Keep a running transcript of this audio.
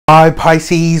Hi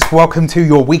Pisces, welcome to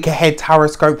your week ahead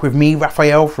Taroscope with me,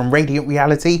 Raphael from Reydiant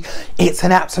Reality. It's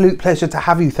an absolute pleasure to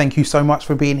have you. Thank you so much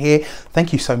for being here.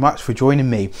 Thank you so much for joining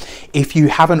me. If you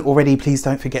haven't already, please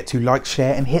don't forget to like,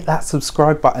 share and hit that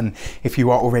subscribe button. If you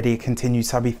are already a continued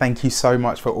subby, thank you so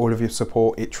much for all of your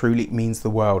support. It truly means the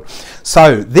world.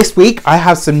 So this week I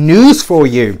have some news for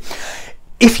you.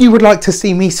 If you would like to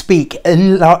see me speak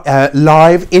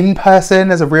live in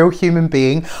person as a real human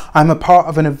being, I'm a part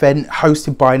of an event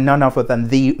hosted by none other than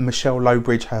the Michelle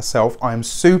Lowbridge herself. I am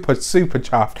super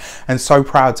chuffed and so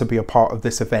proud to be a part of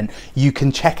this event. You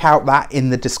can check out that in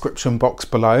the description box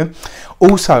below.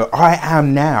 Also, I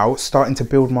am now starting to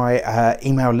build my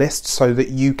email list so that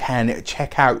you can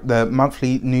check out the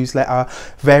monthly newsletter,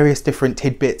 various different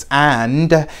tidbits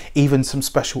and even some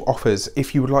special offers.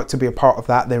 If you would like to be a part of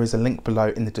that, there is a link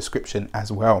below in the description as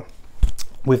well.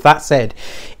 With that said,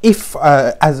 if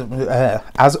as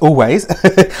always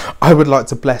I would like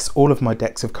to bless all of my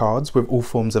decks of cards with all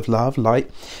forms of love,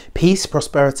 light, peace,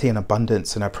 prosperity and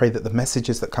abundance, and I pray that the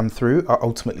messages that come through are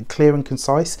ultimately clear and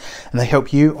concise and they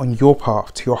help you on your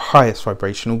path to your highest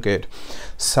vibrational good.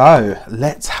 So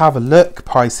let's have a look,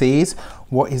 Pisces,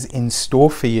 what is in store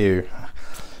for you.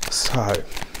 So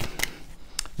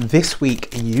this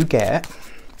week you get,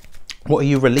 what are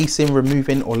you releasing,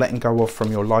 removing or letting go of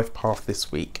from your life path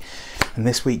this week? And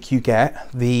this week you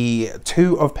get the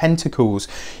Two of Pentacles.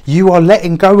 You are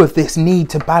letting go of this need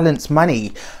to balance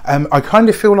money. I kind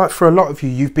of feel like for a lot of you,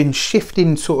 you've been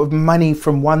shifting sort of money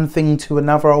from one thing to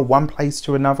another or one place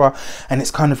to another. And it's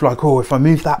kind of like, oh, if I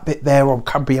move that bit there, I'll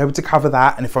be able to cover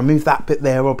that. And if I move that bit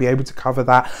there, I'll be able to cover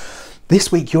that. This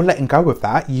week you're letting go of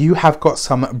that. You have got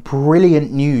some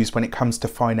brilliant news when it comes to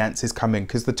finances coming,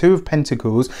 because the Two of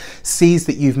Pentacles sees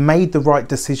that you've made the right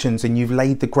decisions and you've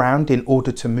laid the ground in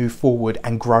order to move forward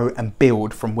and grow and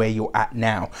build from where you're at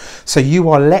now. So you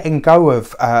are letting go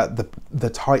of the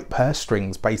tight purse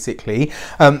strings, basically.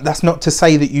 That's not to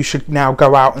say that you should now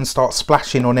go out and start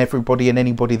splashing on everybody and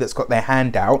anybody that's got their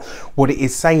hand out. What it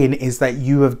is saying is that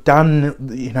you have done,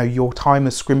 you know, your time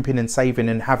of scrimping and saving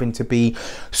and having to be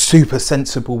super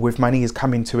sensible with money is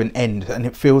coming to an end, and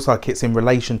it feels like it's in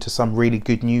relation to some really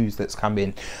good news that's come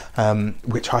in,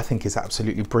 which I think is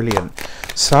absolutely brilliant.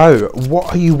 So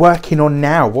what are you working on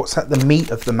now? What's at the meat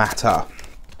of the matter?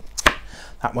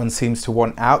 That one seems to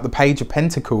want out. The Page of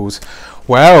Pentacles.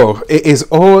 Well, it's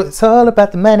all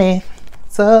about the money.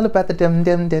 It's all about the dum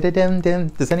dum da da dum dum.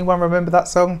 Does anyone remember that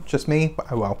song? Just me?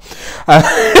 Oh well.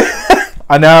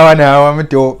 I know, I'm a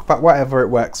dork, but whatever, it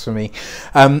works for me.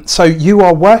 So you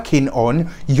are working on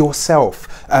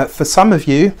yourself. For some of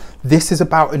you, this is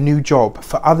about a new job.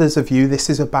 For others of you, this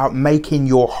is about making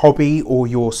your hobby or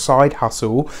your side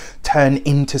hustle turn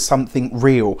into something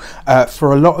real.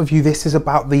 For a lot of you, this is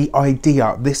about the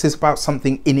idea. This is about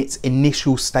something in its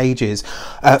initial stages.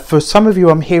 For some of you,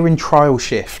 I'm hearing trial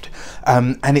shift.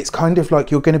 And it's kind of like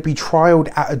you're going to be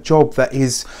trialed at a job that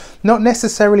is not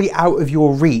necessarily out of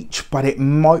your reach, but it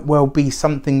might well be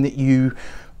something that you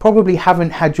probably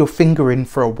haven't had your finger in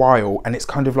for a while, and it's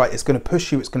kind of like it's going to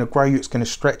push you, it's going to grow you, it's going to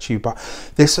stretch you. But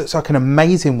this looks like an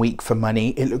amazing week for money.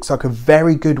 It looks like a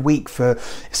very good week for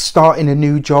starting a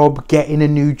new job, getting a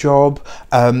new job,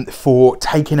 for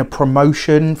taking a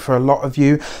promotion. For a lot of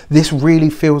you, this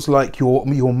really feels like your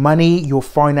money, your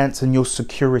finance and your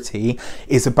security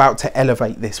is about to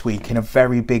elevate this week in a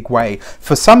very big way.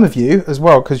 For some of you as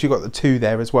well, because you've got the two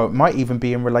there as well, it might even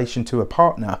be in relation to a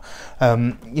partner.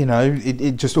 You know,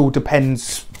 it just all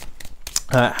depends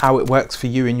how it works for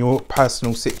you in your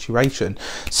personal situation.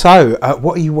 So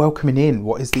what are you welcoming in?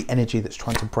 What is the energy that's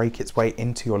trying to break its way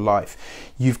into your life?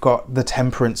 You've got the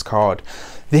Temperance card.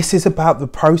 This is about the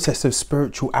process of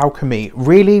spiritual alchemy.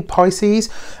 Really, Pisces,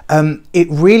 it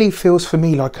really feels for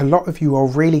me like a lot of you are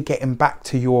really getting back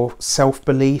to your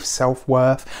self-belief,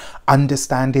 self-worth,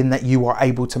 understanding that you are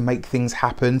able to make things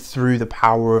happen through the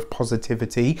power of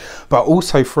positivity. But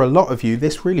also for a lot of you,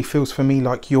 this really feels for me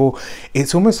like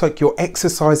it's almost like you're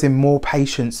exercising more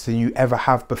patience than you ever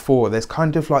have before. There's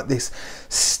kind of like this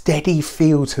steady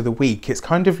feel to the week. It's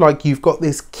kind of like you've got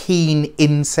this keen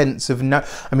sense of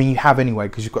I mean, you have anyway,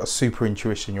 because you've got a super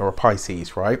intuition, you're a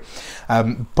Pisces, right?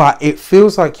 But it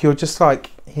feels like you're just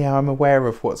like, yeah, I'm aware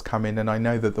of what's coming and I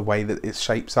know that the way that it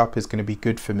shapes up is going to be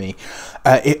good for me.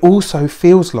 It also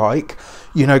feels like,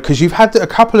 you know, because you've had a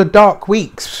couple of dark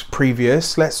weeks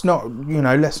previous, let's not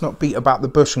beat about the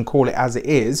bush and call it as it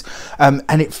is.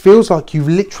 And it feels like you've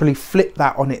literally flipped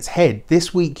that on its head.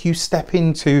 This week you step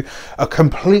into a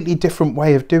completely different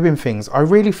way of doing things. I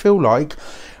really feel like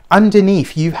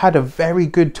underneath you've had a very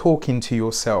good talking to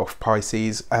yourself,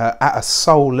 Pisces, at a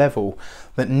soul level.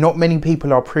 that not many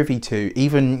people are privy to,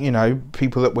 even, you know,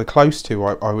 people that we're close to,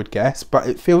 I would guess. But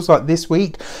it feels like this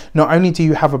week, not only do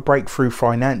you have a breakthrough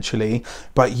financially,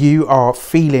 but you are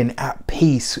feeling at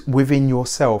peace within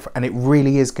yourself, and it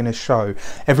really is going to show.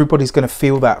 Everybody's going to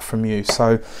feel that from you.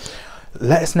 So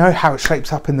let us know how it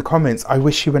shapes up in the comments. I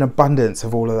wish you an abundance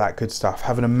of all of that good stuff.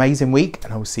 Have an amazing week,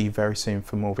 and I will see you very soon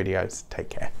for more videos. Take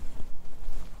care.